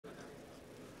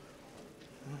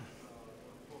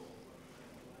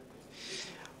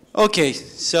Okay,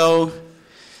 so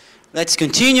let's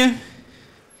continue.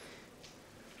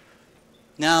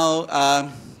 Now,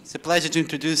 it's a pleasure to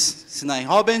introduce Sinai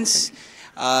Robins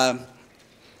from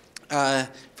the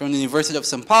University of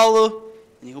São Paulo.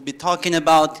 And he'll be talking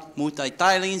about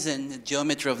multi-tilings and the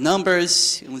geometry of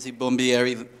numbers in the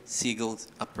Bombieri Siegel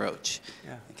approach.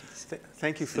 Yeah.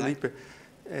 Thank you, Felipe.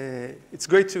 It's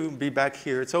great to be back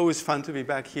here. It's always fun to be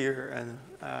back here. And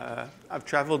I've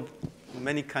traveled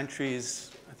many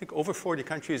countries, I think over 40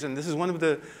 countries, and this is one of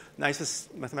the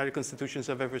nicest mathematical institutions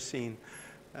I've ever seen.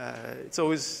 It's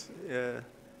always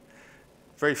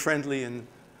very friendly. And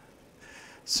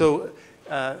so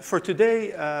for today,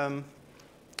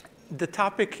 the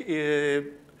topic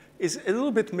is a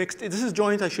little bit mixed. This is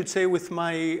joined, I should say, with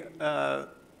my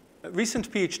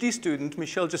recent PhD student.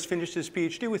 Michel just finished his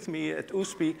PhD with me at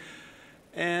USP.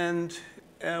 And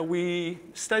we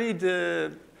studied,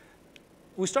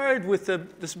 we started with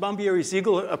this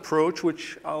Bombieri-Siegel approach,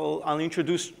 which I'll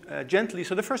introduce gently.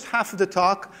 So the first half of the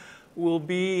talk will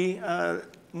be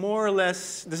more or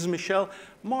less, this is Michel,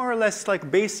 more or less like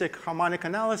basic harmonic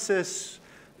analysis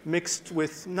mixed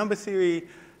with number theory.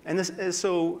 And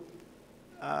so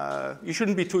you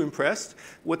shouldn't be too impressed.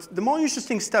 The more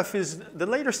interesting stuff is the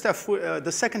later stuff,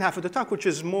 the second half of the talk, which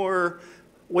is more,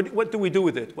 what do we do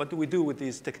with it? What do we do with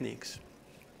these techniques?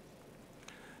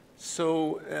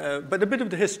 So, but a bit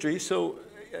of the history. So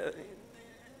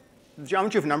the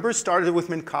geometry of numbers started with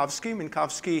Minkowski.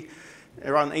 Minkowski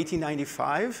around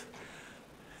 1895.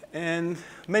 And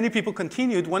many people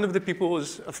continued. One of the people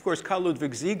was, of course, Carl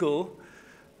Ludwig Siegel.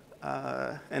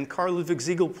 And Carl Ludwig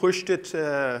Siegel pushed it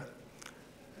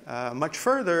much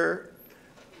further,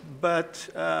 but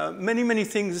many, many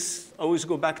things always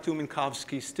go back to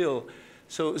Minkowski still.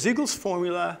 So Siegel's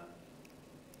formula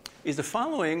is the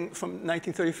following from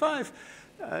 1935.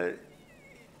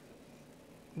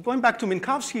 Going back to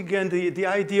Minkowski again, the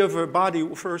idea of a body,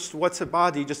 first, what's a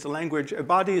body? Just a language. A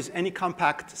body is any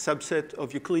compact subset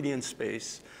of Euclidean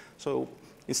space. So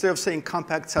instead of saying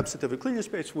compact subset of Euclidean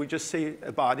space, we just say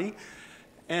a body.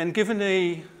 And given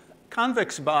a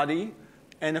convex body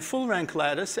and a full rank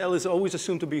lattice, L is always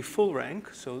assumed to be full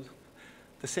rank, so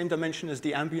the same dimension as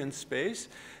the ambient space.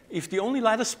 If the only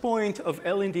lattice point of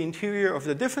L in the interior of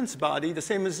the difference body, the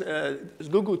same as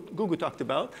Gugu talked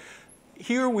about,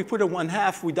 here we put a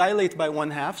 1/2, we dilate by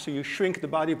 1/2, so you shrink the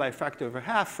body by a factor of a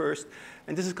half first,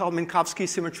 and this is called Minkowski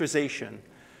symmetrization.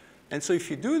 And so if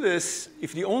you do this,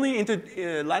 if the only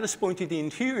lattice point in the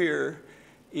interior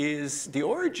is the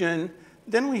origin,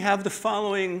 then we have the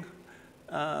following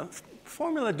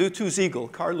formula due to Siegel,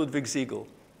 Carl Ludwig Siegel.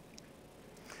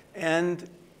 And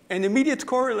an immediate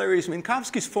corollary is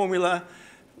Minkowski's formula,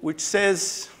 which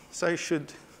says, so I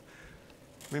should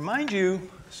remind you,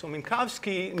 so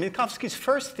Minkowski's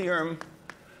first theorem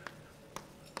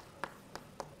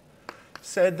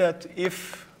said that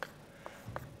if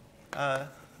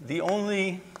the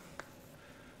only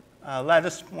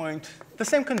lattice point, the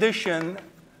same condition,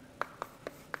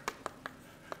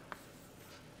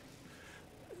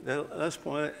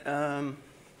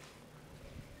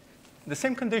 the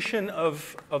same condition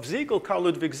of Siegel, Carl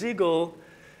Ludwig Siegel,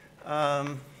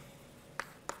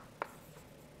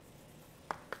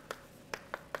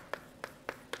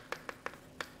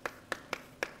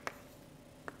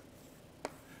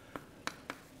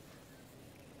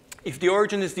 if the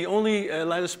origin is the only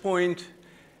lattice point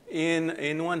in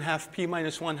 1/2 p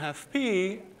minus 1/2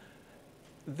 p,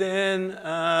 then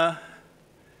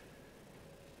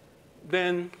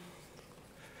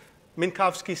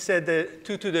Minkowski said that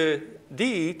 2 to the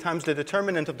d times the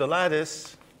determinant of the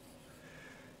lattice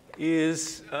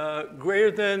is greater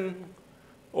than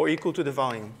or equal to the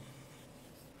volume.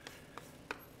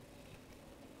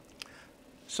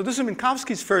 So this is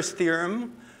Minkowski's first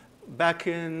theorem back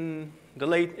in the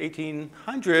late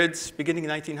 1800s, beginning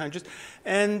 1900s.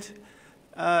 And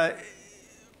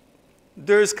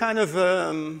there's kind of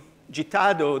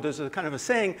agitado, there's a kind of a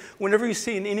saying, whenever you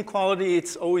see an inequality,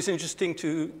 it's always interesting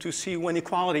to see when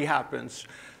equality happens.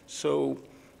 So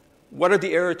what are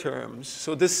the error terms?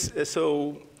 So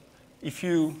if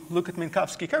you look at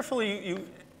Minkowski carefully,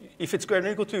 if it's greater than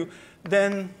or equal to,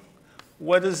 then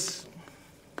what is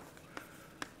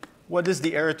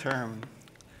the error term?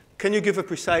 Can you give a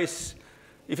precise,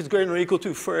 if it's greater than or equal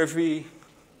to for every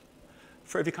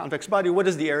convex body, what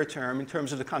is the error term in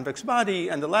terms of the convex body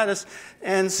and the lattice?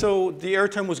 And so the error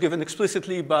term was given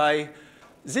explicitly by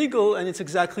Siegel, and it's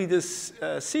exactly this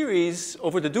series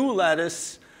over the dual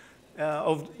lattice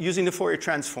of using the Fourier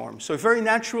transform. So very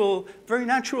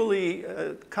naturally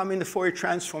come in the Fourier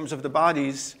transforms of the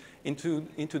bodies into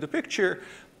the picture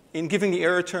in giving the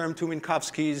error term to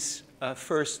Minkowski's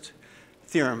first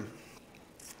theorem.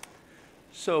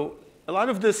 So a lot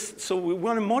of this, so we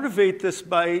want to motivate this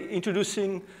by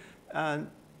introducing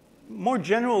more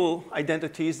general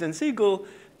identities than Siegel,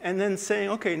 and then saying,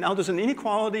 OK, now there's an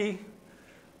inequality,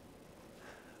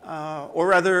 or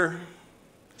rather,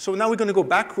 so now we're going to go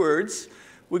backwards.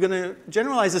 We're going to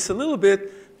generalize this a little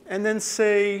bit, and then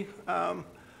say,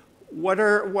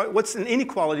 what's an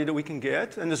inequality that we can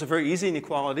get? And there's a very easy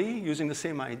inequality using the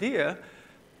same idea.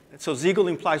 So Siegel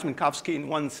implies Minkowski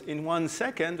in 1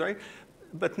 second, right?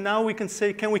 But now we can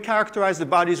say, can we characterize the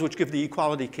bodies which give the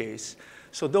equality case?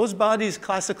 So those bodies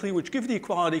classically which give the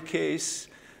equality case,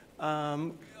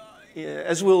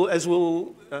 as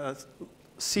we'll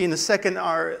see in a second,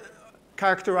 are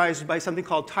characterized by something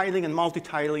called tiling and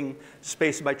multi-tiling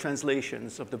space by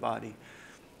translations of the body.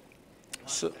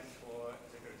 So, stands for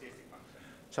the characteristic function.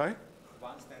 Sorry?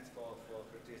 One stands for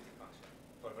characteristic function,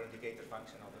 for indicator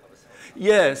function of the cell.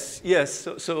 Yes.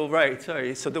 So right,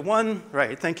 sorry. So the one,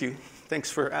 right, thank you.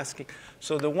 Thanks for asking.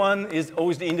 So the one is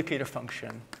always the indicator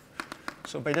function.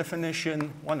 So by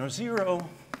definition, 1 or 0.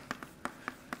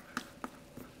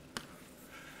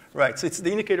 Right, so it's the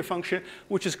indicator function,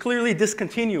 which is clearly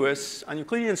discontinuous on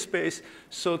Euclidean space.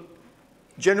 So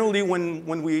generally,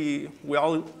 when we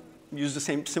all use the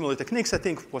same similar techniques, I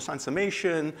think Poisson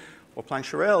summation or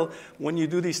Plancherel, when you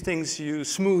do these things, you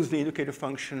smooth the indicator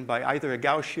function by either a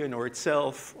Gaussian or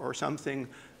itself or something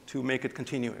to make it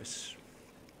continuous.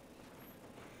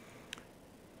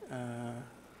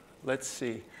 Let's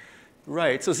see.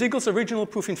 Right, so Siegel's original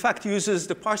proof, in fact, uses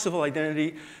the Parseval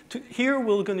identity. Here,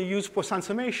 we're going to use Poisson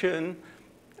summation,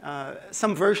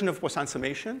 some version of Poisson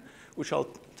summation, which I'll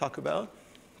talk about.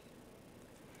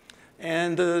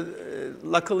 And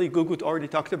luckily, Gugut already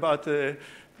talked about the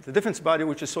difference body,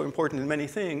 which is so important in many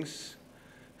things.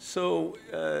 So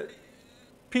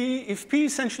if P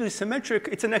is essentially symmetric,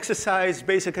 it's an exercise,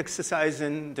 basic exercise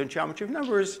in the geometry of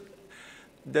numbers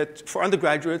that for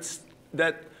undergraduates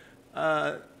that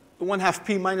 1/2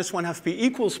 P minus 1/2 P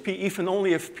equals P if and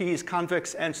only if P is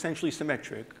convex and essentially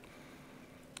symmetric.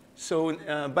 So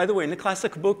by the way, in the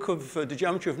classic book of the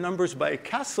geometry of numbers by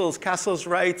Cassels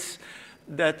writes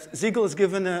that Siegel is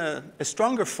given a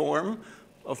stronger form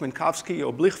of Minkowski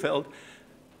or Blichfeld,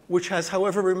 which has,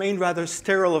 however, remained rather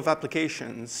sterile of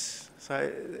applications.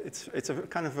 So it's a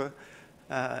kind of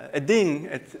a ding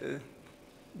at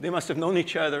they must have known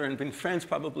each other and been friends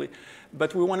probably,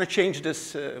 but we want to change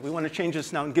this. We want to change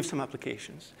this now and give some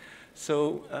applications.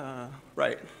 So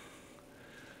right.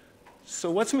 So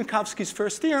what's Minkowski's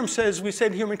first theorem says? We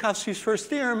said here Minkowski's first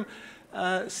theorem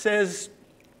says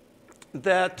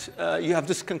that you have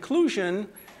this conclusion,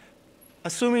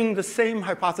 assuming the same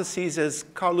hypotheses as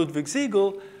Carl Ludwig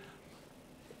Siegel.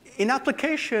 In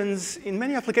applications, in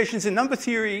many applications in number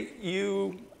theory,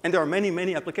 and there are many,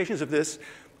 many applications of this,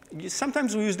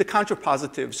 sometimes we use the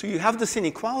contrapositive. So you have this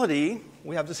inequality.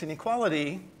 We have this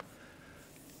inequality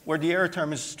where the error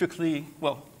term is strictly,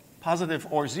 well, positive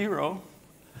or 0.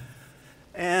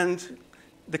 And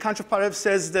the contrapositive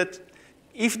says that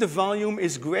if the volume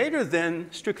is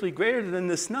strictly greater than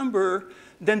this number,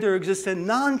 then there exists a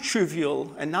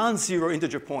non-trivial, a non-zero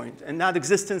integer point. And that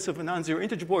existence of a non-zero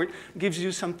integer point gives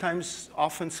you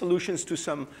often solutions to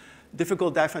some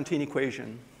difficult Diophantine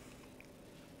equation.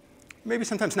 Maybe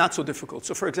sometimes not so difficult.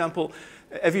 So for example,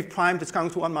 every prime that's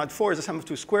common to 1 mod 4 is the sum of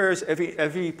 2 squares.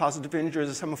 Every positive integer is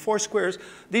the sum of 4 squares.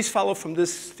 These follow from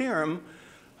this theorem.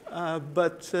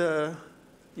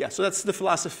 Yeah, so that's the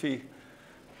philosophy.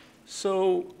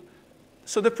 So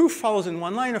the proof follows in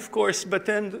one line, of course, but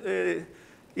then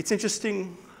it's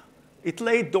interesting. It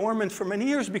lay dormant for many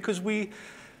years because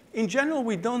in general,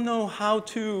 we don't know how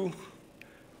to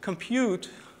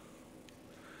compute.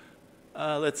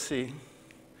 Let's see.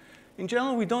 In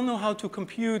general, we don't know how to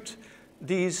compute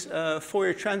these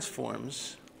Fourier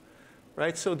transforms,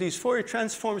 right? So these Fourier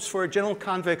transforms for a general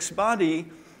convex body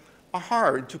are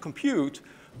hard to compute.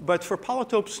 But for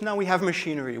polytopes, now we have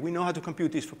machinery. We know how to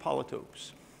compute these for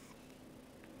polytopes.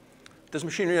 There's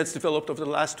machinery that's developed over the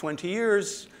last 20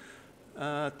 years.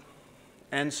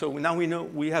 And so now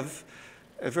we have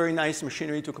a very nice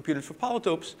machinery to compute it for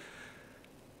polytopes.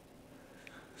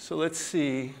 So let's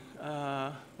see.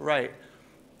 Right.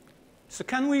 So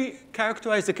can we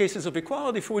characterize the cases of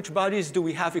equality? For which bodies do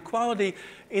we have equality?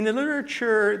 In the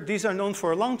literature, these are known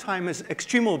for a long time as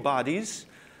extremal bodies.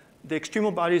 The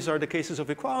extremal bodies are the cases of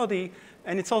equality.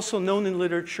 And it's also known in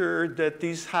literature that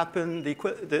these happen, the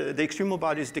extremal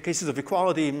bodies, the cases of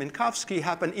equality in Minkowski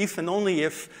happen if and only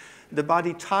if the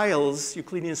body tiles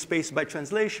Euclidean space by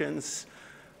translations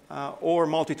or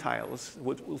multi-tiles.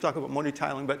 We'll talk about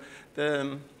multi-tiling, but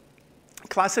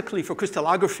classically for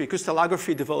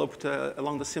crystallography developed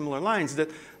along the similar lines,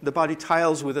 that the body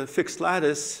tiles with a fixed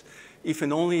lattice if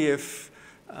and only if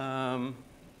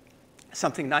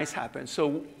something nice happens.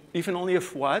 So if and only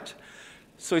if what?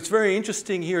 So it's very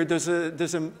interesting here. There's a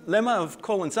lemma of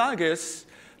Cole and Zagas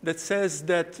that says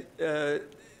that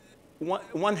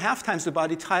 1/2 times the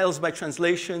body tiles by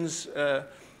translations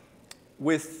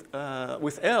with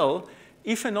L,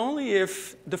 if and only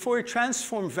if the Fourier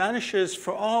transform vanishes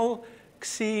for all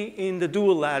xi in the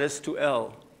dual lattice to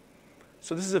L.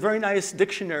 So this is a very nice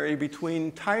dictionary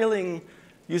between tiling,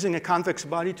 using a convex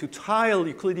body to tile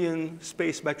Euclidean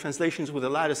space by translations with a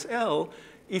lattice L,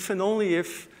 if and only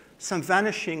if some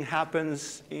vanishing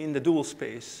happens in the dual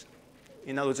space,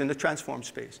 in other words, in the transform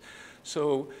space.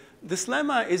 So this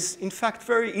lemma is, in fact,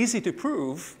 very easy to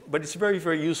prove, but it's very,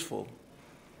 very useful.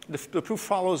 The proof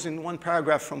follows in one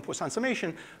paragraph from Poisson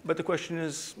summation, but the question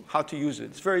is how to use it.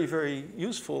 It's very, very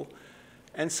useful.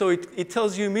 And so it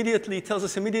tells us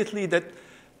immediately that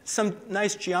some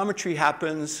nice geometry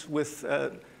happens with,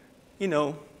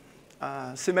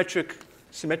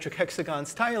 symmetric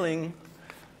hexagons tiling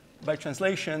by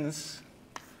translations,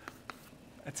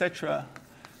 etc.,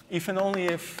 if and only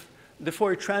if the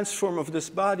Fourier transform of this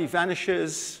body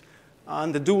vanishes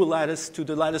on the dual lattice to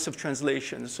the lattice of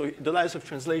translations. So the lattice of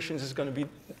translations is going to be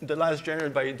the lattice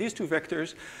generated by these two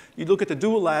vectors. You look at the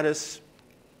dual lattice,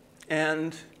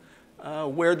 and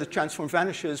where the transform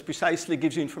vanishes precisely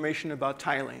gives you information about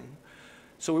tiling.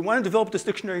 So we want to develop this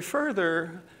dictionary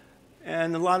further,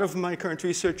 and a lot of my current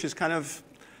research is kind of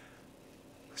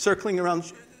circling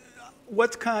around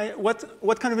what kind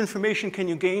of information can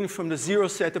you gain from the zero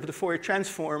set of the Fourier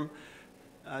transform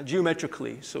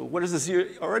geometrically. So what is the zero?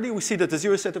 Already we see that the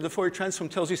zero set of the Fourier transform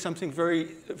tells you something very,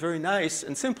 very nice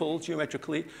and simple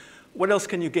geometrically. What else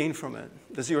can you gain from it,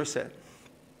 the zero set?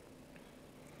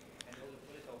 And all the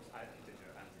polytopes are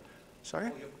integer answers. Sorry?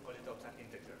 All your polytopes are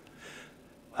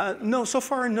integer. No, so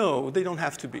far, no, they don't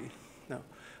have to be. No.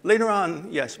 Later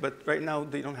on, yes, but right now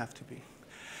they don't have to be.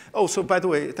 Oh, so by the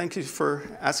way, thank you for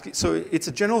asking. So it's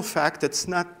a general fact that's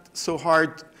not so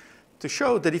hard to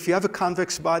show that if you have a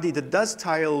convex body that does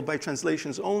tile by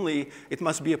translations only, it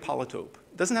must be a polytope.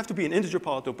 It doesn't have to be an integer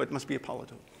polytope, but it must be a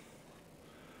polytope.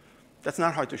 That's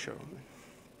not hard to show.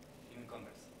 Even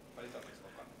convex. Polytope is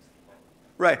for convex.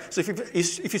 Right. So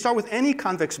if you start with any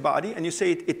convex body and you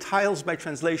say it tiles by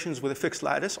translations with a fixed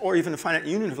lattice or even a finite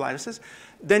union of lattices,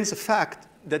 then it's a fact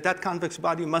that that convex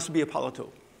body must be a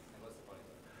polytope. And what's the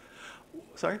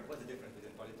polytope? Sorry? What's the difference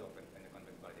between polytope and a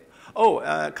convex body? Oh,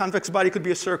 a convex body could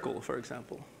be a circle, for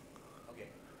example, Okay.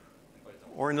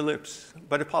 or an ellipse.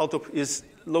 But a polytope is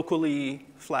locally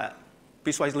flat,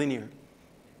 piecewise linear.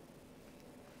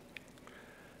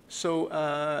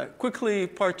 So quickly,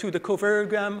 part 2, the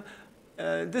covariogram.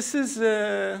 This is,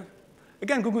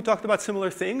 again, Gugu talked about similar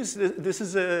things. This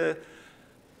is a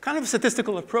kind of a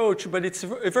statistical approach, but it's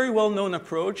a very well-known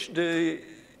approach.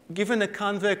 Given a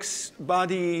convex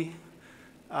body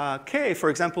K, for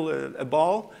example, a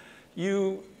ball,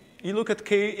 you look at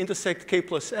K intersect K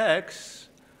plus X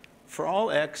for all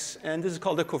X, and this is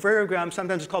called a covariogram.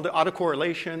 Sometimes it's called the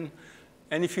autocorrelation.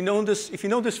 And if you know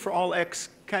this for all X,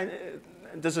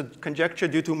 there's a conjecture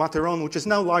due to Materon, which is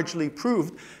now largely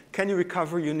proved. Can you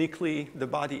recover uniquely the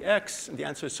body X? And the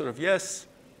answer is sort of yes,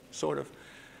 sort of,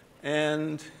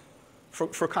 and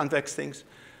for convex things.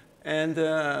 And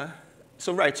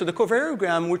so the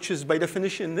covariogram, which is by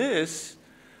definition this,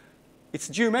 it's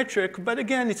geometric, but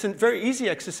again, it's a very easy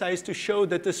exercise to show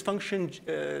that this function,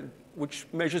 which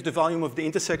measures the volume of the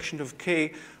intersection of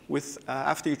K with,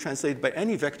 after you translate by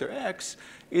any vector X,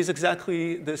 is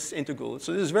exactly this integral.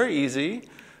 So this is very easy,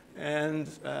 and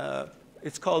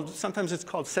sometimes it's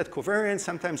called set covariance,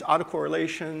 sometimes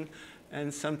autocorrelation,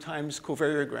 and sometimes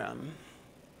covariogram.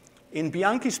 In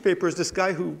Bianchi's papers, this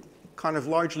guy who kind of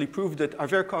largely proved it,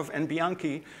 Averkov and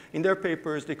Bianchi, in their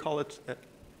papers, they call it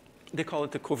the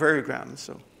covariogram.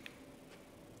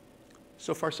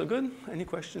 So far, so good. Any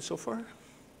questions so far?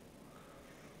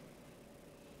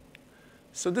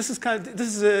 So this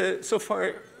is so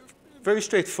far very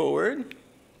straightforward.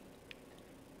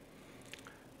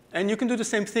 And you can do the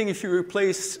same thing if you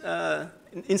replace,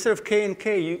 instead of K and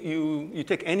K, you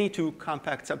take any two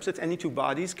compact subsets, any two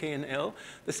bodies, K and L.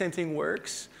 The same thing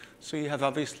works. So you have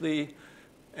obviously,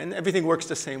 and everything works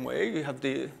the same way. You have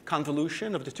the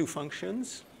convolution of the two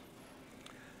functions.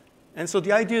 And so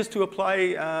the idea is to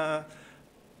apply,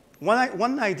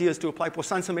 one idea is to apply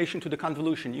Poisson summation to the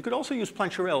convolution. You could also use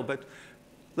Plancherel, but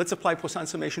let's apply Poisson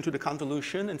summation to the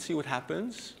convolution and see what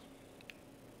happens.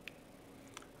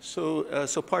 So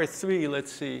part 3,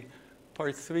 let's see.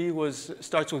 Part 3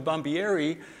 starts with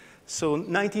Bombieri. So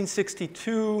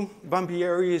 1962,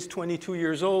 Bombieri is 22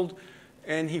 years old,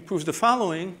 and he proves the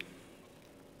following.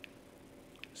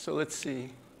 So let's see.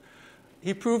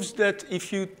 He proves that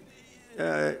if you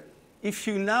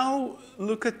now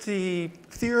look at the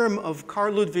theorem of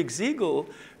Carl Ludwig Siegel,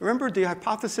 remember the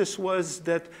hypothesis was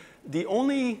that the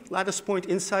only lattice point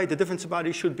inside the difference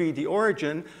body should be the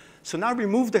origin. So now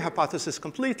remove the hypothesis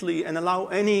completely and allow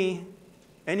any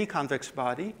convex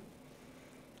body,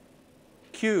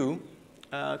 Q,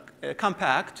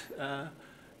 compact.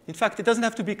 In fact, it doesn't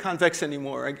have to be convex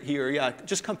anymore here. Yeah,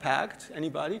 just compact,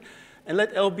 anybody. And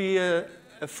let L be a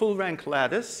full rank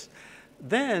lattice.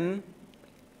 Then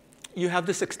you have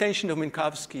this extension of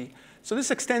Minkowski. So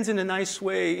this extends in a nice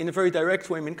way, in a very direct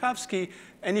way, Minkowski.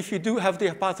 And if you do have the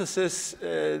hypothesis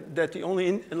that the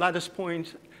only lattice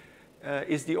point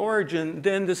is the origin,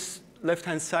 then this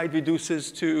left-hand side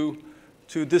reduces to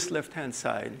this left-hand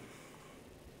side.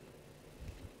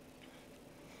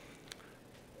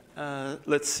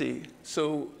 Let's see.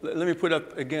 So let me put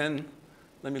up again.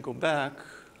 Let me go back.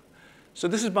 So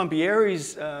this is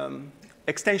Bombieri's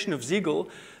extension of Siegel.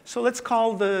 So let's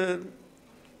call the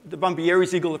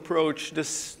Bombieri-Siegel approach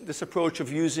this approach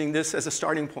of using this as a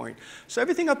starting point. So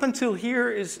everything up until here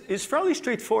is fairly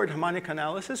straightforward harmonic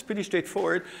analysis, pretty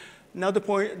straightforward. Now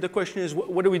the question is,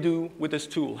 what do we do with this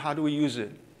tool? How do we use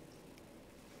it?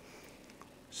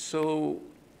 So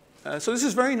this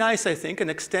is very nice, I think,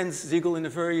 and extends Siegel in a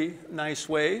very nice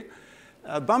way.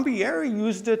 Bombieri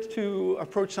used it to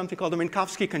approach something called the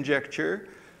Minkowski conjecture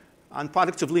on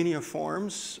products of linear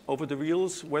forms over the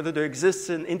reals, whether there exists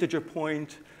an integer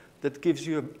point that gives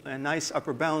you a nice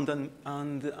upper bound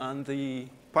on the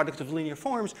product of linear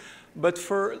forms. But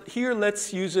for here,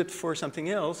 let's use it for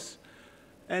something else.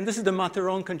 And this is the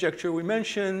Materon conjecture we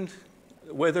mentioned,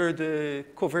 whether the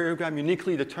covariogram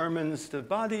uniquely determines the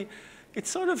body. It's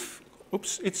sort of,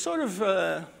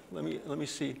 let me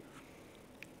see.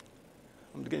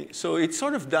 So it's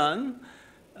sort of done.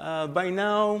 By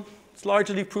now, it's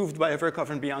largely proved by Averkov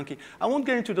and Bianchi. I won't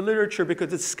get into the literature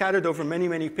because it's scattered over many,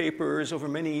 many papers over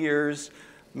many years,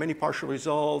 many partial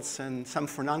results, and some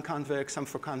for non-convex, some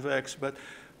for convex. But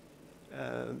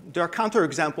there are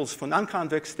counterexamples for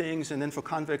non-convex things, and then for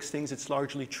convex things, it's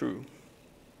largely true.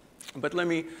 But let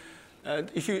me,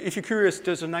 if you're curious,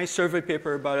 there's a nice survey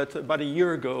paper about it about a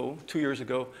year ago, 2 years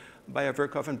ago, by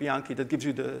Averkov and Bianchi that gives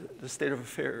you the state of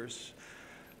affairs.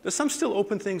 There's some still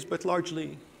open things, but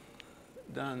largely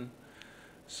done.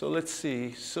 So let's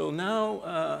see. So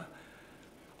now,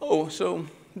 so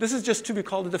this is just to be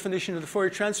called the definition of the Fourier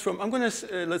transform. I'm going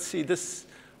to, let's see, this.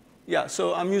 Yeah,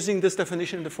 so I'm using this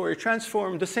definition of the Fourier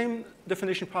transform. The same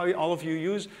definition probably all of you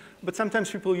use, but sometimes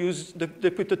people use, they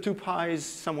put the 2 pi's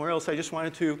somewhere else. I just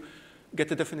wanted to get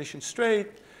the definition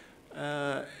straight.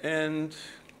 And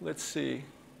let's see.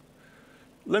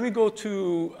 Let me go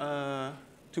to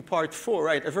part 4,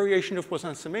 right? A variation of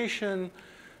Poisson summation.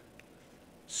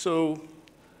 So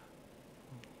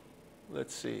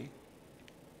let's see.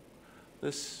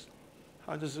 This,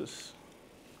 how does this?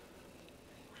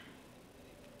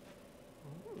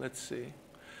 Let's see.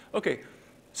 OK,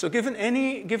 so given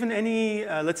any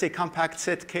let's say, compact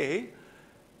set K,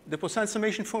 the Poisson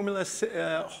summation formula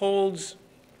holds,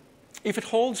 if it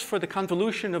holds for the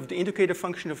convolution of the indicator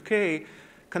function of K,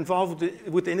 convolved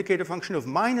with the indicator function of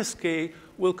minus K,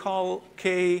 we'll call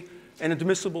K an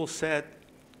admissible set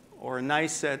or a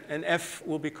nice set, and F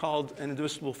will be called an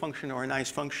admissible function or a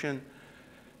nice function.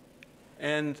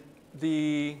 And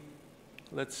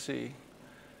let's see.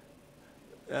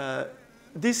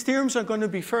 These theorems are going to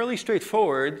be fairly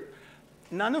straightforward.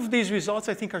 None of these results,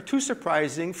 I think, are too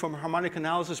surprising from a harmonic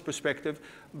analysis perspective.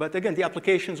 But again, the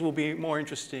applications will be more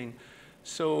interesting.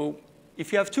 So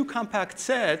if you have 2 compact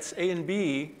sets, A and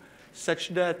B, such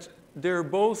that they're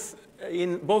both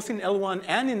in L1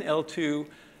 and in L2,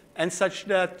 and such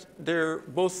that they're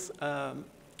both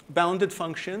bounded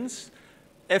functions,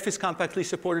 F is compactly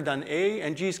supported on A,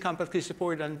 and G is compactly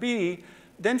supported on B,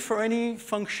 then for any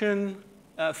function,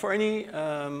 then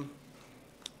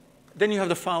you have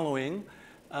the following.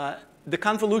 The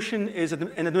convolution is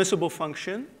an admissible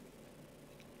function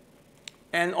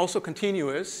and also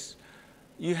continuous.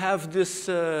 You have this,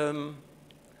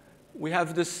 we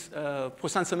have this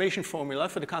Poisson summation formula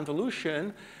for the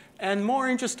convolution. And more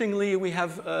interestingly, we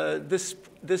have this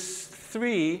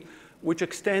 3, which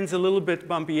extends a little bit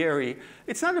Bombieri.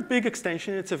 It's not a big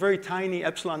extension. It's a very tiny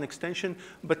epsilon extension.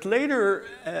 But later,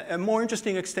 a more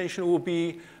interesting extension will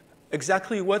be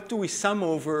exactly what do we sum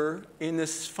over in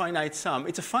this finite sum.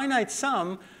 It's a finite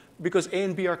sum because A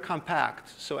and B are compact.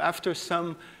 So after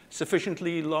some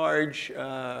sufficiently large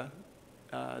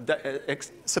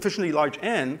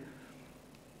N,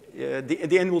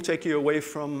 the end will take you away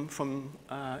from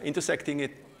intersecting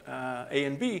it A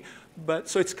and B. But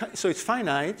so it's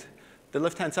finite. The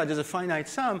left-hand side is a finite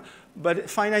sum, but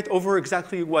finite over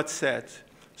exactly what set.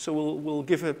 So we'll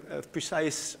give a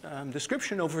precise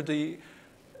description over the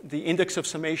index of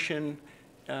summation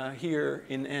here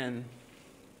in N.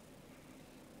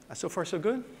 So far, so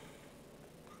good?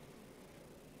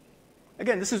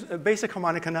 Again, this is a basic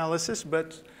harmonic analysis,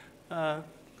 but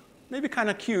maybe kind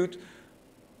of cute.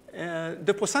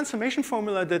 The Poisson summation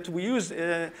formula that we use,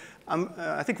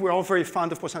 I think we're all very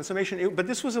fond of Poisson summation, but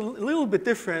this was a little bit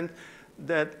different,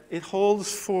 that it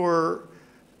holds for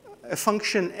a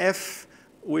function f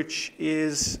which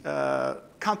is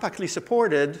compactly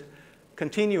supported,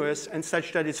 continuous, and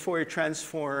such that its Fourier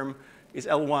transform is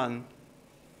L1.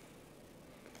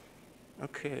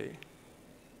 Okay.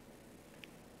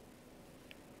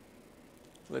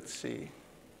 Let's see.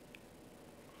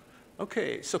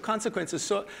 Okay, so consequences.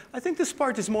 So I think this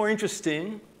part is more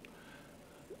interesting.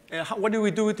 What do we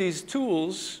do with these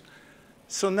tools?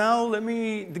 So now let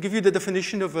me give you the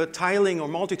definition of a tiling or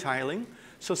multi-tiling.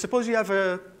 So suppose you have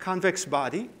a convex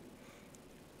body,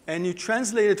 and you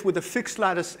translate it with a fixed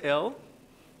lattice L,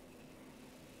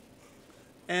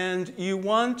 and you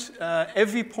want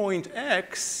every point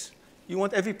x,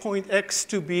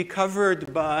 to be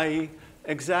covered by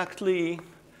exactly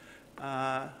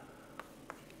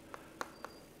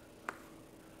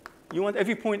you want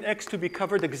every point x to be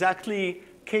covered exactly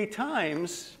k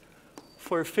times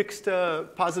for a fixed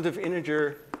positive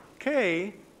integer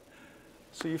k.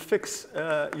 So you fix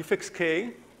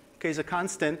k. K is a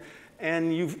constant,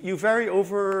 and you vary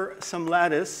over some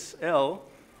lattice L.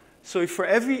 So if for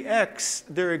every x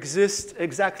there exist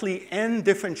exactly n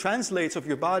different translates of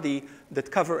your body that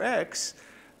cover x,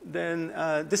 then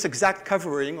this exact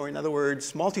covering, or in other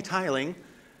words, multi-tiling,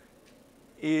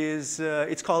 is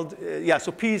it's called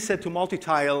so P is said to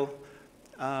multi-tile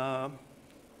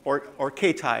or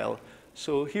k-tile.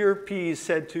 So here P is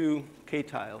said to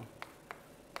k-tile.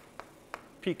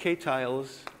 P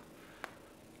k-tiles.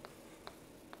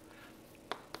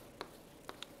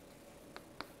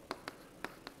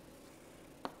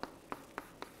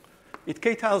 It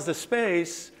k-tiles the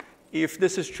space if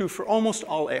this is true for almost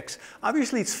all x.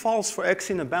 Obviously, it's false for x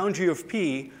in a boundary of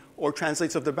P or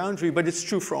translates of the boundary, but it's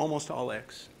true for almost all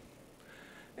x.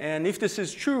 And if this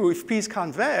is true, if P is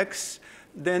convex,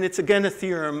 then it's again a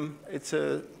theorem. It's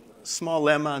a small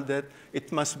lemma that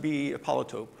it must be a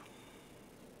polytope.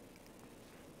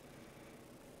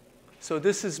 So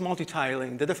this is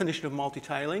multi-tiling, the definition of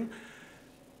multi-tiling.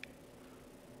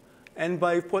 And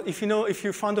if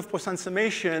you're fond of Poisson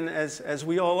summation, as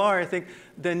we all are, I think,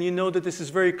 then you know that this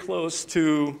is very close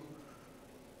to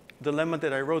the lemma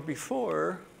that I wrote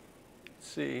before. Let's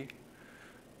see.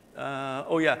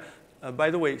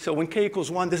 By the way, so when k equals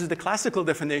 1, this is the classical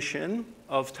definition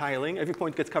of tiling. Every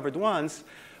point gets covered once.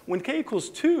 When k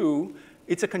equals 2,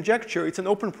 it's a conjecture. It's an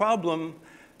open problem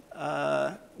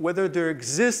whether there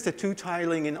exists a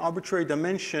two-tiling in arbitrary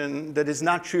dimension that is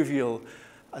not trivial.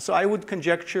 So I would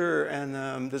conjecture,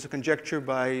 and there's a conjecture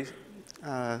by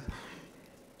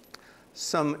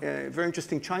some very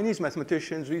interesting Chinese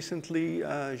mathematicians recently,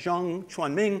 Zhang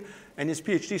Chuanming and his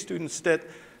PhD students, that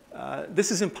this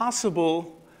is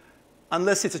impossible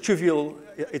unless it's a trivial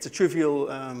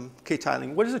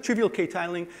k-tiling. What is a trivial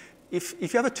k-tiling? If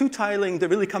you have a two-tiling that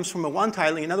really comes from a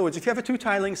one-tiling, in other words, if you have a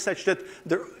two-tiling such that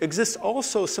there exists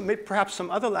also perhaps some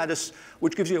other lattice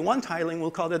which gives you a one-tiling,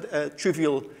 we'll call that a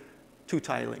trivial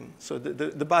two-tiling. So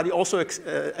the body also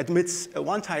admits a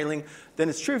one-tiling, then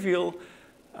it's trivial.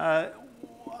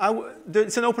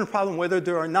 It's an open problem whether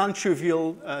there are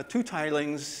non-trivial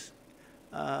two-tilings.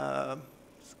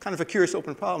 It's kind of a curious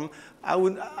open problem. I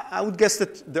would guess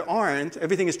that there aren't.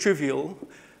 Everything is trivial.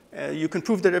 You can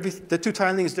prove that the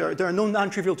two-tilings, there are no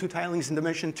non-trivial two-tilings in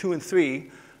dimension 2 and 3,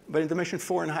 but in dimension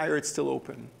 4 and higher, it's still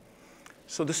open.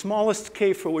 So the smallest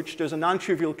k for which there's a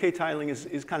non-trivial k-tiling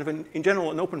is kind of, in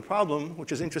general, an open problem,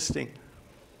 which is interesting.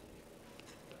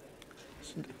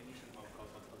 The definition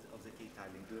of the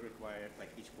k-tiling, do you require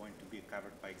like each point to be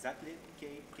covered by exactly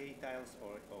k-tiles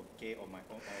or k or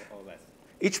less?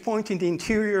 Each point in the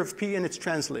interior of P and its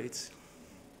translates.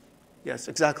 Yes,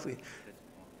 exactly.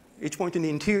 Each point in the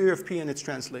interior of P and its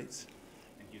translates.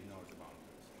 And you know the boundaries.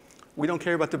 We don't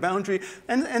care about the boundary.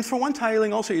 And for one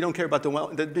tiling also, you don't care about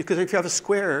because if you have a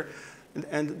square,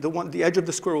 and the edge of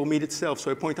the square will meet itself,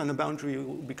 so a point on the boundary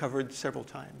will be covered several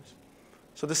times.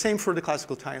 So the same for the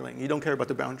classical tiling. You don't care about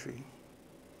the boundary.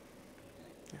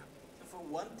 Yeah. So for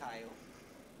one tile,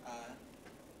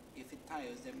 if it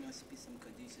tiles, there must be some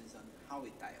conditions on how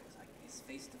it tiles. Like it's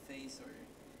face-to-face or...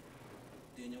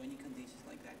 Do you know any conditions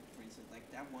like that? For instance, like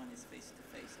that one is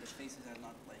face-to-face. The faces are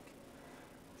not like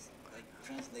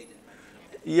translated by the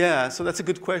Yeah, so that's a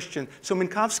good question. So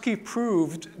Minkowski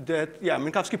proved that,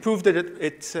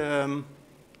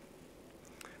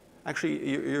 actually,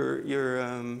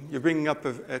 you're bringing up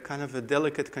a kind of a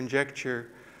delicate conjecture.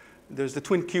 There's the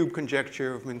twin cube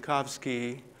conjecture of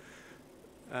Minkowski.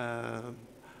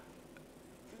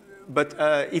 But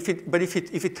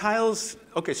if it tiles,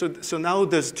 okay, so now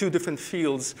there's two different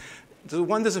fields.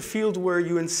 There's a field where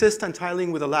you insist on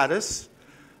tiling with a lattice,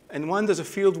 and there's a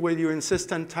field where you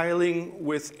insist on tiling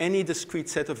with any discrete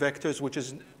set of vectors which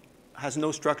has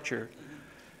no structure.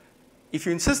 If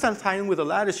you insist on tiling with a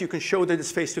lattice, you can show that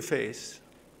it's face-to-face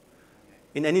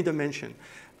in any dimension.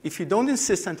 If you don't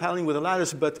insist on tiling with a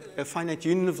lattice, but a finite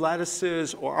union of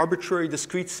lattices or arbitrary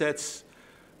discrete sets,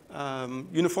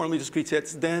 uniformly discrete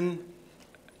sets, then,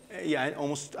 yeah,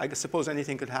 I suppose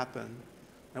anything could happen,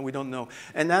 and we don't know.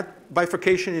 And that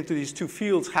bifurcation into these two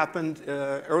fields happened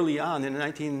early on in the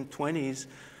 1920s,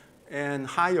 and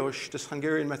Hajós, this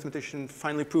Hungarian mathematician,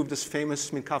 finally proved this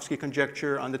famous Minkowski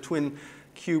conjecture on the twin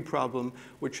cube problem,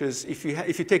 which is if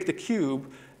you take the cube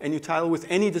and you tile with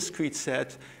any discrete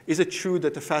set, is it true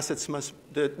that the facets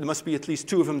there must be at least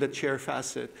two of them that share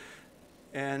facet?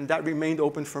 And that remained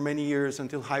open for many years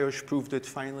until Hajós proved it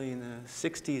finally in the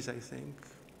 60s, I think.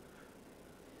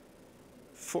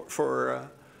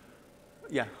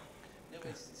 Yeah. No,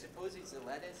 but suppose it's a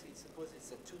lattice, suppose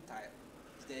it's a two-tile.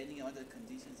 Is there any other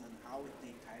conditions on how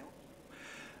they tile?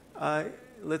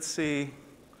 Let's see.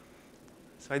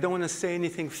 So I don't want to say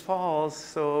anything false,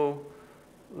 so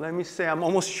let me say I'm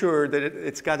almost sure that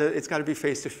it's got to be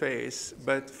face-to-face,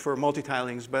 but for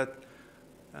multi-tilings, but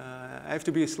I have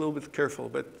to be a little bit careful,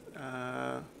 but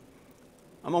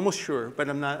I'm almost sure, but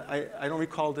I'm not, I don't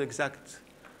recall the exact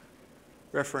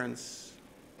reference.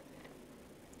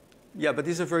 Yeah, but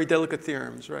these are very delicate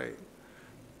theorems, right? You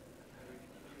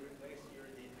replace your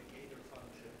indicator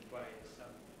function by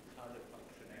some other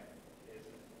function f. Is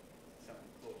some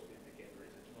close to indicator,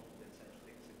 is it known that such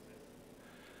things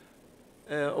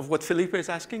exist? Of what Felipe is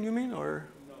asking, you mean, or?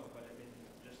 No, but I mean,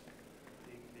 just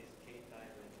this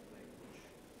k-tiling, like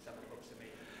some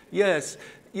approximation. Yes.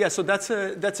 Yeah, so that's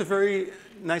a very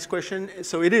nice question.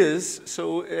 So it is.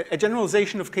 So a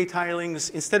generalization of k-tilings,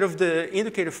 instead of the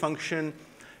indicator function,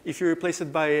 if you replace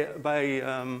it by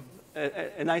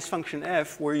a nice function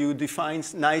f, where you define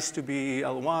nice to be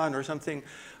L1 or something,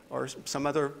 or some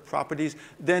other properties,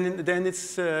 then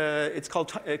it's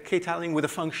called k-tiling with a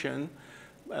function.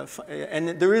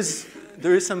 And there is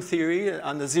some theory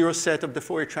on the zero set of the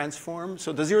Fourier transform.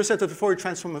 So the zero set of the Fourier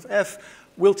transform of f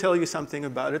will tell you something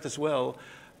about it as well.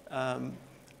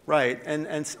 Right,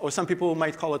 or some people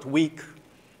might call it weak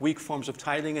forms of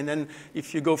tiling. And then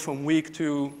if you go from weak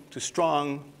to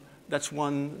strong, that's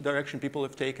one direction people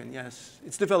have taken, yes.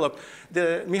 It's developed.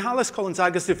 The Mihalis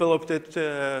Kolentzakis developed it,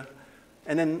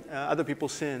 and then other people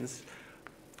since.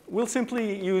 We'll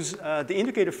simply use the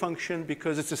indicator function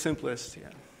because it's the simplest, yeah.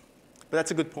 But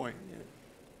that's a good point. Yeah.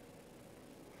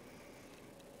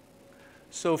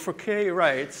 So for K,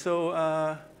 right,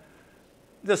 so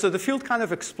the field kind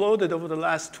of exploded over the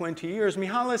last 20 years.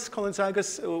 Mihalis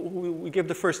Kolentzakis, who we gave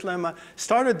the first lemma,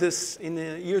 started this in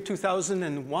the year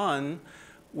 2001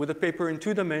 with a paper in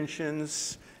 2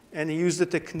 dimensions, and he used the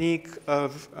technique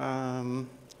of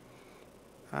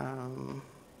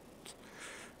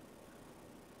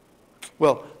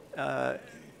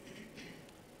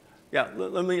yeah,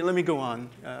 let me go on.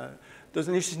 There's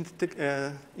an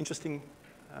interesting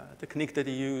technique that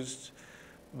he used,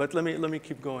 but let me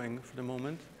keep going for the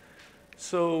moment.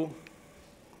 So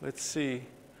let's see.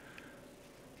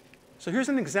 So here's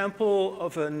an example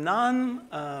of a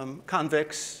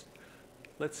non-convex,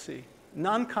 let's see,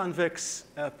 non-convex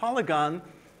polygon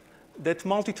that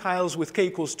multi-tiles with k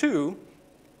equals 2.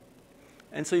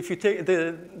 And so if you take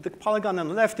the polygon on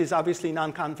the left is obviously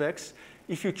non-convex.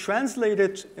 If you translate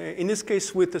it, in this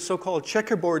case with the so-called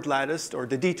checkerboard lattice, or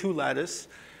the D2 lattice,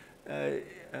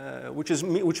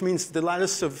 which means the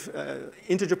lattice of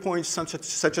integer points such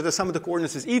that the sum of the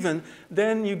coordinates is even,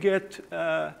 then you get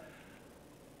a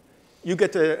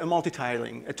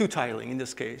multi-tiling, a 2-tiling in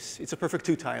this case. It's a perfect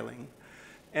 2-tiling.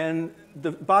 And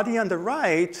the body on the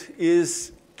right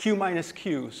is q minus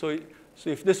q. So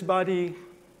if this body,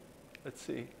 let's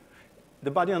see,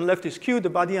 the body on the left is q, the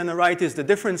body on the right is the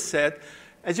difference set.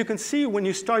 As you can see, when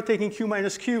you start taking q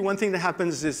minus q, one thing that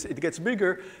happens is it gets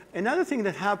bigger. Another thing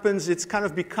that happens, it kind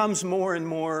of becomes more and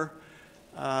more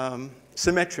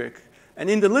symmetric.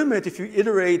 And in the limit, if you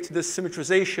iterate this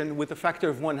symmetrization with a factor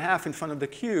of 1/2 in front of the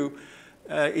q,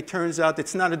 it turns out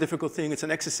it's not a difficult thing. It's an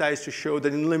exercise to show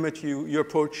that in limit you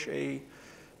approach a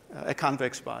a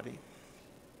convex body.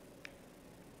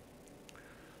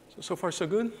 So far, so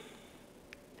good?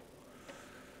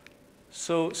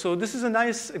 So this is a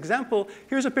nice example.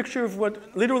 Here's a picture of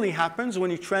what literally happens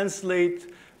when you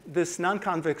translate this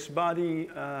non-convex body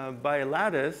by a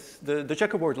lattice, the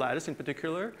checkerboard lattice in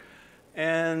particular.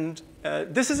 And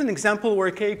this is an example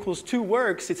where k equals 2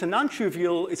 works. It's a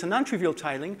non-trivial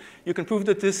tiling. You can prove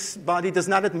that this body does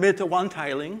not admit a 1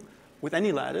 tiling with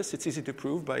any lattice. It's easy to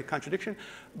prove by contradiction.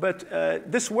 But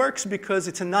this works because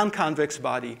it's a non-convex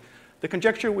body. The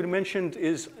conjecture we mentioned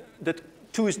is that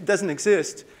 2 doesn't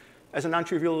exist as a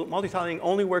non-trivial multi-tiling,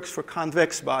 only works for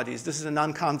convex bodies. This is a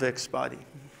non-convex body.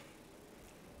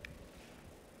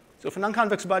 So for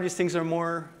non-convex bodies, things are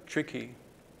more tricky.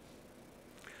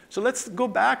 So let's go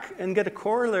back and get a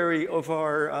corollary of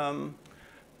the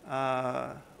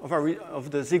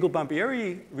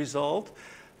Siegel-Bombieri result.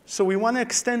 So we want to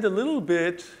extend a little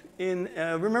bit in.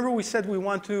 Remember, we said we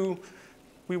want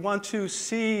to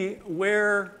see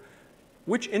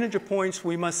which integer points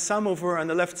we must sum over on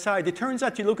the left side. It turns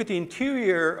out you look at the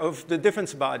interior of the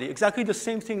difference body, exactly the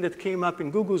same thing that came up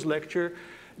in Gugu's lecture.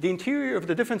 The interior of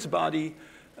the difference body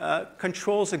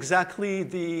controls exactly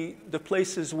the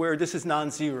places where this is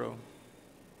non-zero.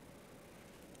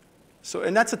 So,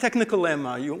 and that's a technical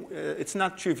lemma. It's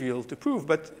not trivial to prove,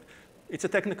 but it's a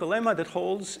technical lemma that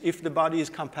holds if the body is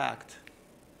compact.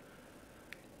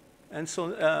 And so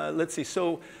let's see.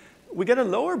 So we get a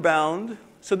lower bound.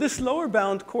 So this lower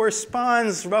bound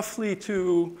corresponds roughly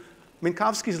to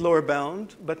Minkowski's lower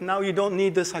bound, but now you don't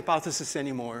need this hypothesis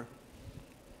anymore.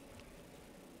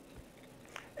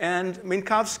 And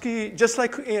Minkowski, just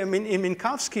like in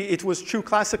Minkowski, it was true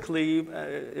classically.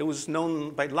 It was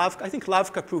known by Lavka. I think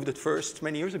Lavka proved it first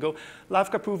many years ago.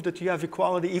 Lavka proved that you have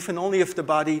equality if and only if the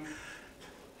body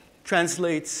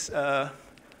translates,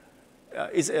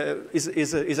 is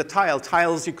a tile,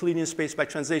 tiles Euclidean space by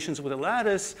translations with a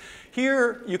lattice.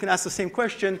 Here, you can ask the same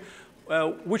question,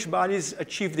 which bodies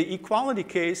achieve the equality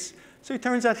case? So it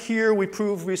turns out here we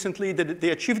proved recently that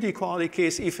they achieve the equality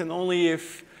case if and only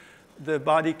if the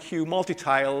body Q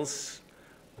multi-tiles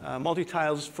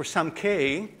for some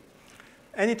k.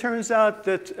 And it turns out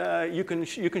that you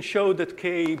can show that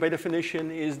k, by definition,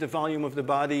 is the volume of the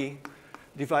body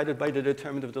divided by the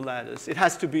determinant of the lattice. It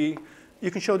has to be.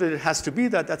 You can show that it has to be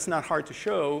that. That's not hard to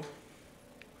show.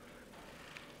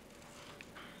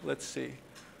 Let's see.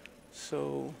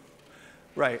 So,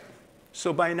 right.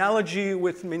 So by analogy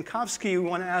with Minkowski, we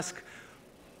want to ask,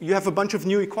 you have a bunch of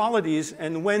new equalities,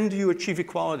 and when do you achieve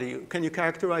equality? Can you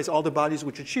characterize all the bodies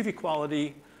which achieve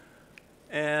equality?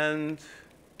 And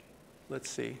let's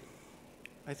see.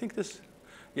 I think this,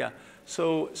 yeah.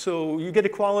 So you get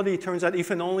equality, it turns out, if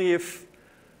and only if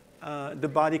the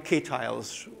body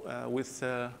k-tiles with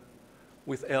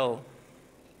L.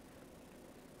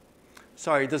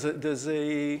 Sorry, there's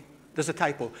a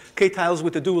typo. K-tiles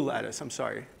with the dual lattice. I'm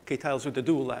sorry. K-tiles with the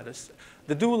dual lattice.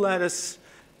 The dual lattice,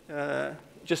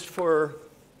 just for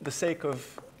the sake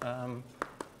of,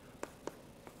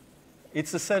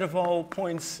 it's the set of all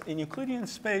points in Euclidean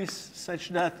space such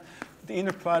that the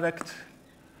inner product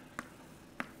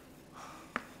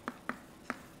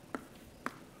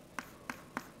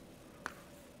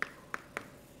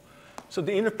so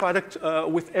the inner product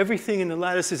with everything in the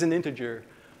lattice is an integer.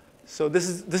 So this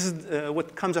is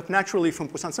what comes up naturally from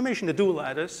Poisson summation, the dual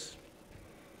lattice.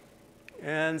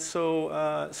 And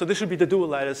so this should be the dual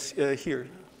lattice here.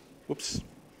 Whoops.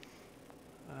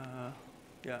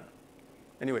 Yeah.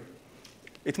 Anyway,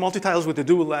 it multi-tiles with the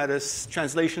dual lattice,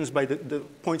 translations by the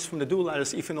points from the dual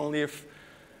lattice if and only if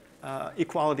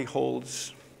equality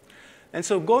holds. And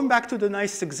so going back to the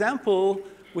nice example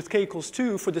with k equals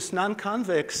 2 for this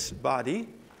non-convex body,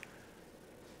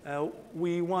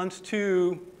 we want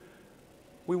to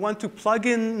plug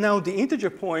in now the integer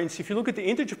points. If you look at the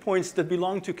integer points that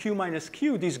belong to q minus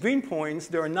q, these green points,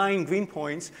 there are 9 green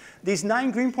points. These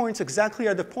 9 green points exactly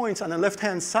are the points on the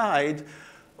left-hand side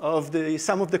of the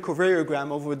sum of the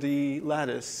covariagram over the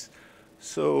lattice.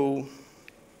 So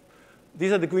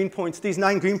these are the green points. These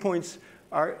 9 green points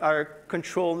are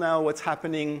control now what's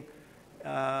happening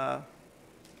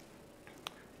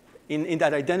in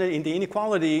that identity, in the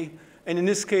inequality. And in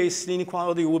this case, the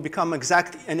inequality will become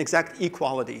an exact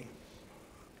equality.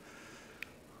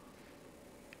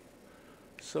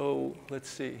 So let's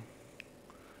see.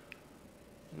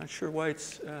 I'm not sure why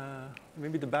it's,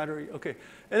 maybe the battery. OK.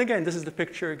 And again, this is the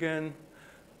picture again.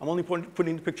 I'm only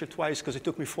putting the picture twice because it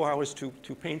took me 4 hours to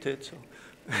paint it. So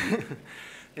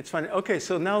it's fine. OK,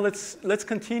 so now let's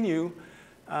continue.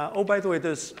 Oh, by the way,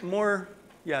 there's more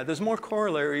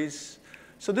corollaries.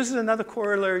 So this is another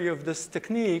corollary of this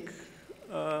technique.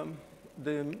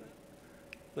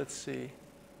 let's see.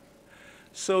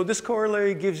 So this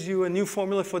corollary gives you a new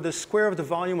formula for the square of the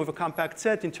volume of a compact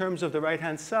set in terms of the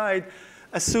right-hand side,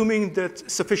 assuming that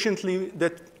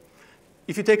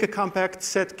if you take a compact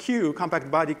set Q, compact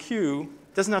body Q,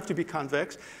 it doesn't have to be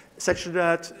convex, such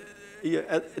that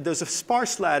there's a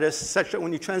sparse lattice such that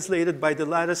when you translate it by the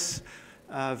lattice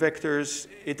vectors,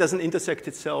 it doesn't intersect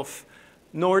itself,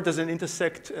 nor does it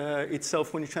intersect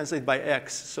itself when you translate by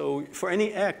x. So for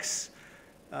any x,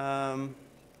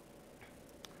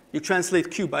 you translate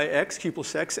Q by x, Q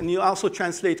plus x, and you also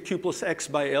translate Q plus x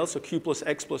by L, so Q plus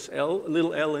x plus L, a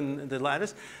little L in the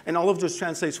lattice, and all of those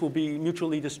translates will be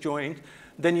mutually disjoint.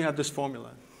 Then you have this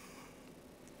formula.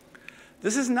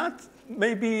 This is not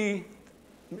maybe,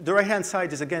 the right-hand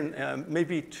side is, again,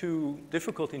 maybe too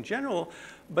difficult in general,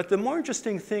 but the more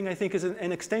interesting thing, I think, is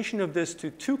an extension of this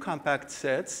to two compact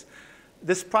sets,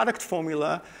 this product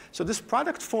formula. So this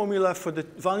product formula for the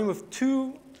volume of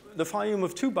two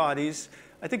bodies,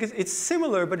 I think it's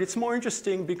similar, but it's more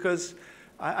interesting because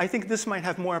I think this might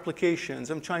have more applications.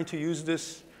 I'm trying to use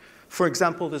this. For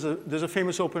example, there's a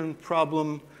famous open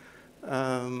problem,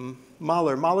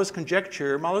 Mahler's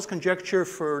conjecture. Mahler's conjecture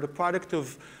for the product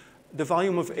of the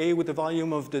volume of A with the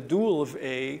volume of the dual of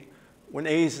A, when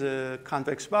A is a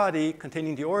convex body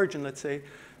containing the origin, let's say.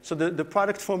 So the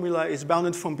product formula is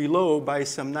bounded from below by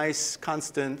some nice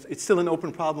constant. It's still an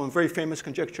open problem, very famous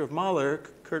conjecture of Mahler,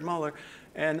 Kurt Mahler.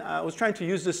 And I was trying to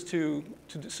use this to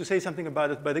say something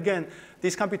about it. But again,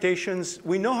 these computations,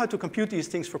 we know how to compute these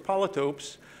things for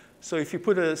polytopes. So if you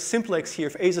put a simplex here,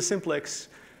 if A is a simplex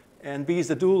and B is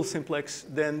the dual simplex,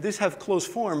 then these have closed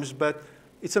forms, but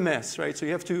it's a mess, right? So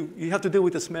you have to deal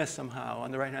with this mess somehow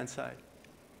on the right-hand side.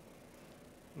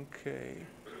 OK.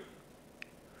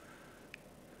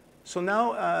 So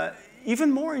now,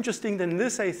 even more interesting than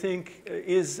this, I think,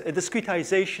 is a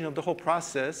discretization of the whole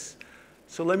process.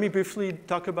 So let me briefly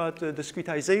talk about the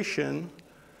discretization.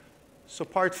 So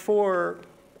part 4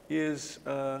 is,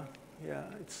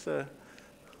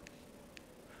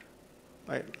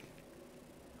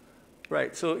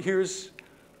 right. So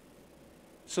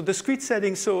discrete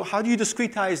setting. So how do you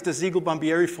discretize the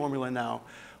Siegel-Bombieri formula now?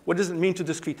 What does it mean to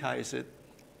discretize it?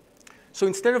 So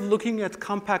instead of looking at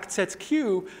compact sets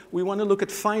Q, we want to look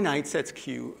at finite sets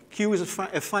Q. Q is a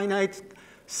finite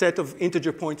set of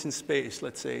integer points in space,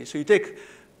 let's say. So you take,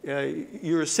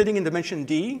 you're sitting in dimension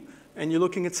D, and you're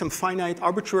looking at some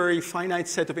arbitrary finite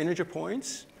set of integer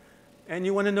points, and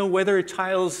you want to know whether it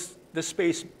tiles the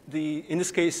space, in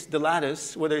this case, the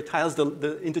lattice, whether it tiles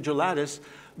the integer lattice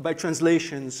by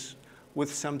translations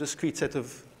with some discrete set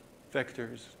of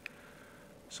vectors.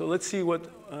 So let's see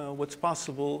what's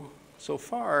possible so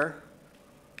far.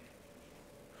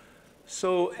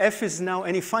 So F is now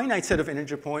any finite set of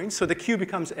integer points. So the Q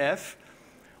becomes F.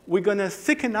 We're going to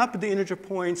thicken up the integer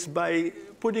points by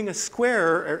putting a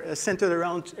square centered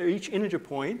around each integer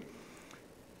point.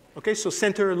 OK, so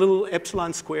center a little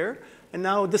epsilon square. And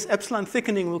now this epsilon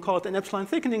thickening, we'll call it an epsilon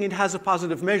thickening. It has a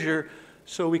positive measure,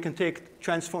 so we can take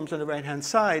transforms on the right-hand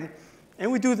side.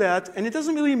 And we do that. And it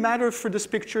doesn't really matter for this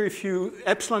picture if you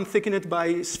epsilon thicken it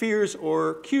by spheres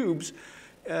or cubes.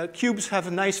 Cubes have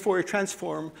a nice Fourier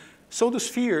transform. So do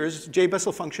spheres,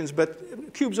 J-Bessel functions.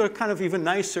 But cubes are kind of even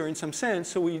nicer in some sense.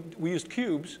 So we used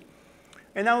cubes.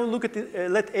 And now we'll look at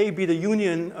let A be the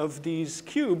union of these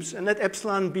cubes. And let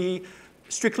epsilon be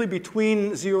strictly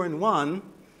between 0 and 1.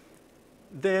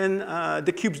 Then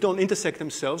the cubes don't intersect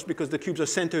themselves because the cubes are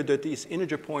centered at these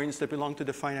integer points that belong to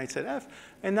the finite set F.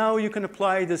 And now you can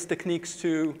apply these techniques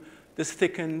to this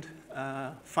thickened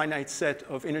finite set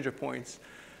of integer points.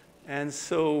 And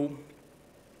so,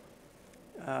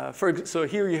 so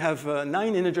here you have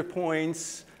 9 integer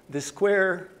points. The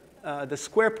square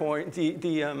point,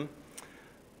 the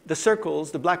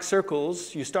circles, the black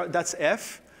circles, that's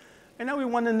F. And now we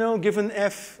want to know, given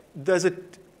F, does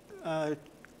it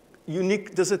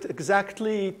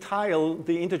exactly tile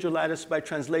the integer lattice by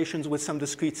translations with some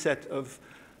discrete set of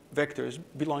vectors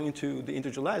belonging to the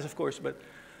integer lattice, of course.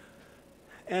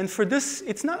 And for this,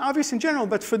 it's not obvious in general,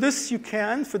 but for this you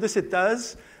can. For this it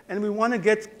does. And we want to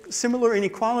get similar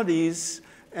inequalities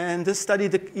and just study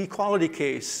the equality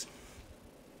case.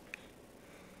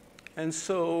 And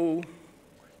so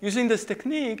using these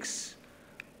techniques,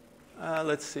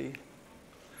 let's see.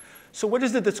 So what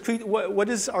is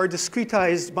our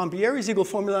discretized Bombieri-Siegel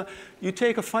formula? You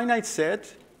take a finite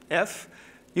set, F,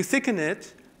 you thicken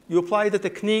it, you apply the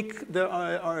technique,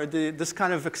 this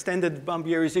kind of extended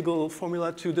Bombieri-Siegel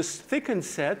formula to this thickened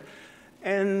set,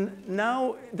 and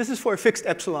now this is for a fixed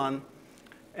epsilon.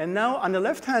 And now on the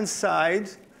left-hand side,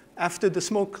 after the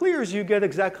smoke clears, you get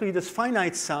exactly this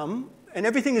finite sum, and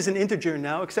everything is an integer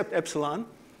now except epsilon.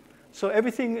 So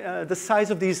everything, the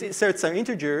size of these sets are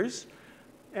integers.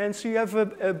 And so you have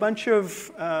a bunch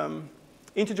of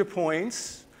integer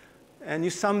points, and you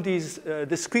sum these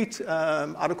discrete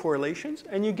autocorrelations,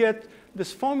 and you get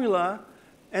this formula.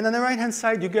 And on the right-hand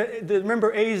side, you get,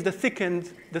 remember, A is the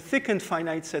thickened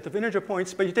finite set of integer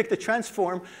points, but you take the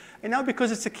transform. And now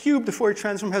because it's a cube, the Fourier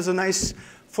transform has a nice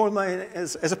formula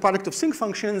as a product of sinc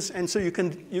functions, and so you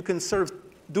can sort of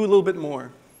do a little bit more.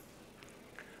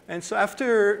 And so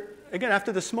after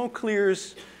the smoke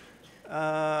clears,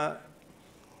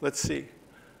 let's see.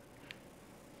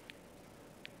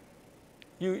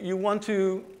 You want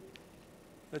to,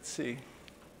 let's see.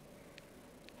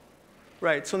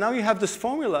 Right, so now you have this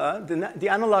formula, the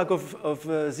analog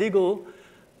of Siegel.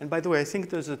 And by the way, I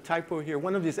think there's a typo here.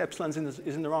 One of these epsilons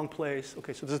is in the wrong place.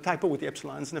 OK, so there's a typo with the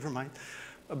epsilons, never mind.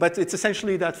 But it's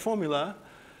essentially that formula.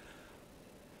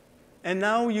 And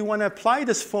now you want to apply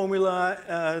this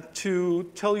formula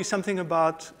to tell you something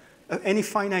about any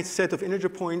finite set of integer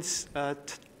points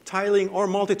tiling or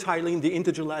multi-tiling the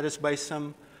integer lattice by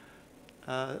some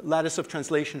lattice of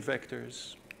translation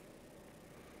vectors.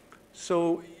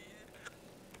 So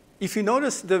if you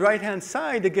notice the right-hand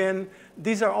side, again,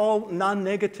 these are all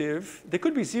non-negative. They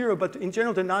could be 0, but in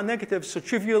general, they're non-negative. So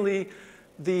trivially,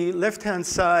 the left-hand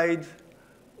side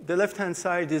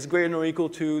is greater than or equal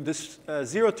to this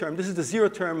 0 term. This is the 0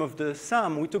 term of the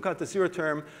sum. We took out the 0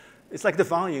 term. It's like the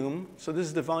volume. So this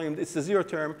is the volume. It's the 0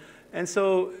 term. And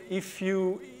so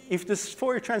if this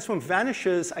Fourier transform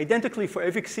vanishes identically for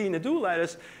every c in a dual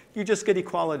lattice, you just get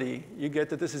equality. You get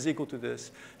that this is equal to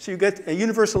this. So you get a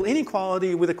universal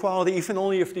inequality with equality if and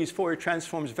only if these Fourier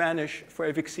transforms vanish for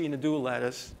every c in a dual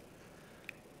lattice.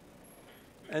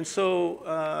 And so,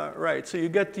 right, so you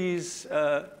get these,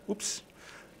 so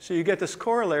you get this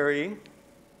corollary.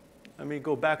 Let me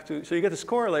go back to, so you get this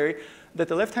corollary that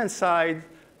the left-hand side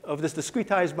of this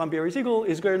discretized Bombieri-Siegel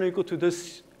is greater than or equal to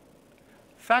this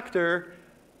factor.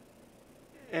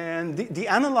 And the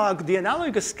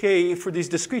analogous k for these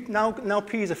discrete, now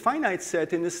P is a finite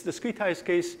set. In this discretized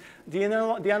case, the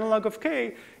analog of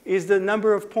k is the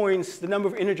number of points, the number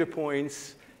of integer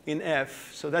points in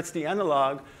F. So that's the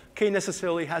analog. K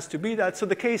necessarily has to be that. So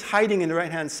the k is hiding in the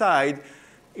right-hand side.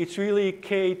 It's really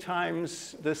k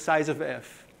times the size of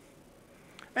F.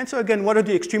 And so again, what are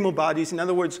the extremal bodies? In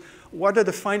other words, what are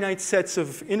the finite sets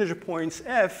of integer points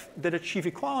F that achieve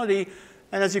equality?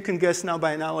 And as you can guess now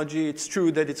by analogy, it's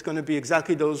true that it's going to be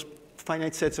exactly those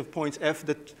finite sets of points F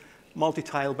that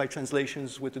multi-tile by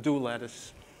translations with the dual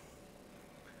lattice.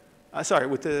 Sorry,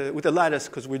 with the lattice,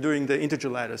 because we're doing the integer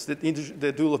lattice.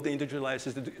 The dual of the integer lattice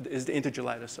is the integer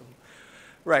lattice. So,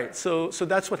 right, so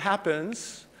that's what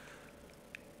happens.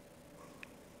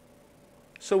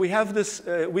 So we have this,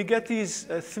 we get these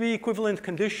 3 equivalent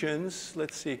conditions.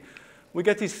 Let's see. We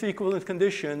get these 3 equivalent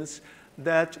conditions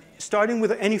that starting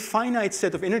with any finite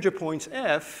set of integer points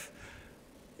F,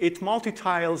 it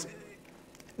multi-tiles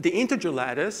the integer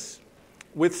lattice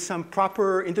with some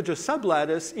proper integer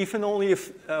sublattice, if and only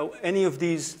if any of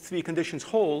these 3 conditions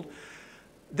hold.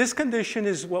 This condition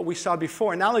is what we saw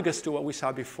before, analogous to what we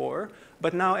saw before,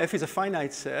 but now F is a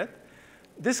finite set.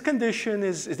 This condition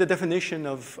is the definition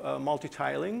of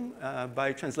multi-tiling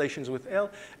by translations with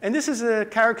L. And this is a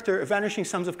vanishing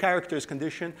sums of characters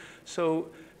condition.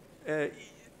 So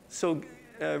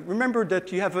remember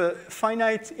that you have a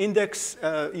finite index,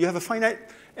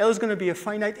 L is going to be a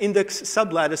finite index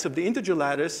sublattice of the integer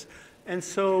lattice. And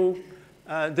so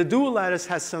the dual lattice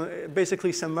has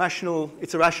basically some rational,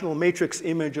 it's a rational matrix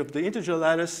image of the integer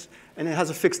lattice, and it has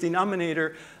a fixed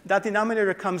denominator. That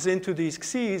denominator comes into these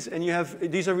x's, and you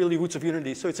have, these are really roots of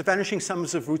unity. So it's a vanishing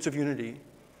sums of roots of unity.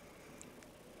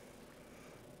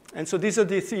 And so these are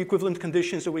the 3 equivalent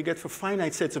conditions that we get for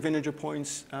finite sets of integer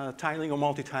points, tiling or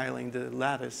multi-tiling the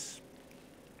lattice.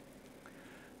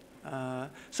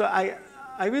 So I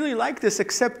really like this,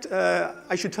 except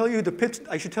I should tell you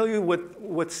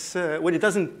what it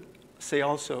doesn't say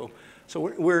also. So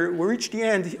we're reached the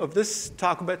end of this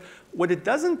talk, but what it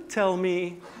doesn't tell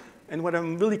me, and what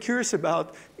I'm really curious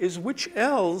about, is which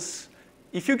L's.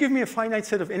 If you give me a finite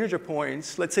set of integer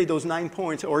points, let's say those 9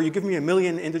 points, or you give me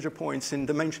 1,000,000 integer points in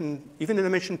dimension, even in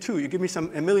dimension 2, you give me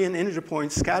 1,000,000 integer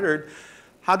points scattered,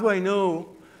 how do I know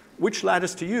which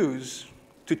lattice to use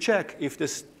to check if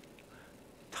this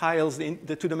tiles the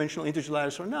 2-dimensional integer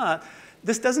lattice or not?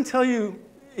 This doesn't tell you,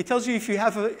 it tells you if you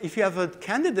have a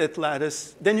candidate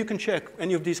lattice, then you can check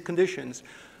any of these conditions.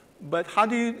 But how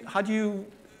do you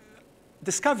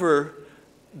discover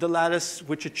the lattice,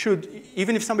 which it should,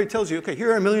 even if somebody tells you, OK,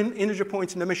 here are 1,000,000 integer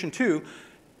points in dimension 2,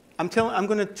 I'm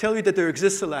going to tell you that there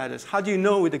exists a lattice. How do you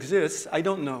know it exists? I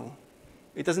don't know.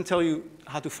 It doesn't tell you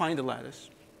how to find a lattice.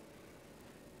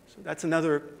 So that's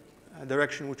another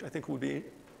direction which I think would be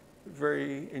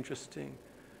very interesting.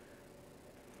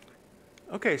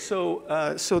 Okay, so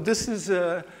this is,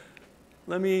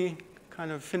 let me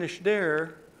kind of finish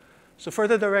there. So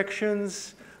further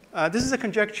directions, this is a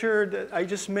conjecture that I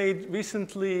just made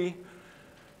recently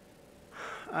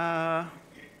about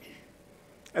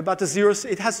the zero.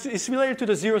 It's related to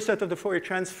the zero set of the Fourier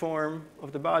transform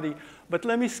of the body, but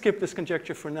let me skip this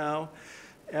conjecture for now.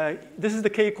 This is the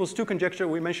k equals 2 conjecture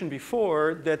we mentioned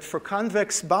before, that for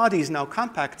convex bodies, now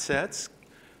compact sets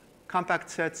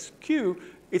Q,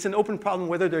 it's an open problem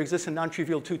whether there exists a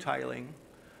non-trivial two-tiling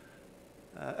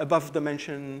above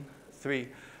dimension 3.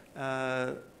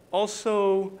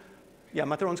 Also, yeah,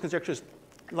 Materon's conjecture is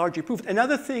largely proved.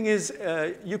 Another thing is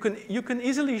you can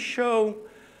easily show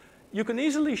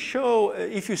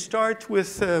if you start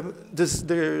with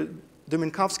the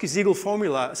Minkowski-Siegel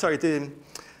formula, sorry, the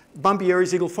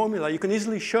Bombieri-Siegel formula, you can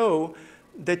easily show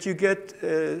that you get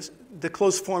the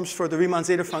closed forms for the Riemann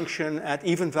zeta function at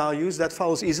even values. That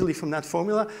follows easily from that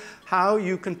formula. How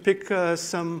you can pick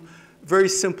some very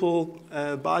simple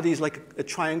bodies like a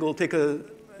triangle, take a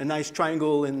nice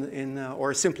triangle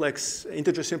or a simplex,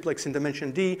 integer simplex in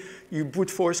dimension D. You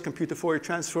brute force compute the Fourier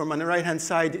transform. On the right-hand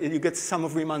side, you get the sum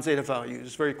of Riemann zeta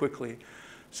values very quickly.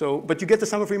 So, but you get the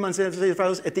sum of Riemann zeta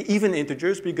values at the even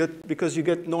integers because you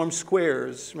get norm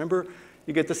squares. Remember,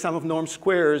 you get the sum of norm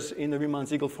squares in the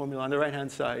Riemann-Siegel formula on the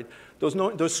right-hand side.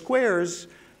 Those squares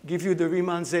give you the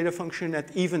Riemann zeta function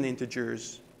at even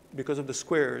integers because of the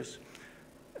squares.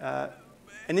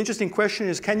 An interesting question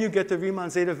is, can you get the Riemann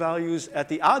zeta values at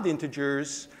the odd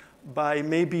integers by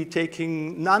maybe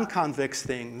taking non-convex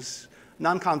things,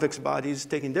 non-convex bodies,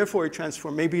 taking their Fourier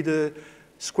transform? Maybe the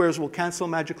squares will cancel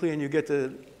magically and you get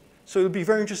the... So it would be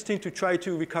very interesting to try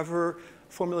to recover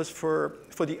formulas for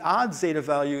the odd zeta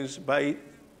values by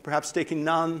perhaps taking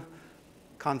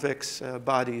non-convex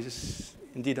bodies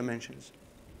in d dimensions.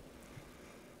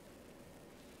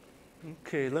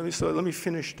 Okay, let me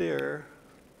finish there.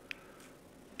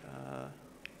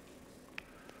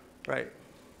 Right.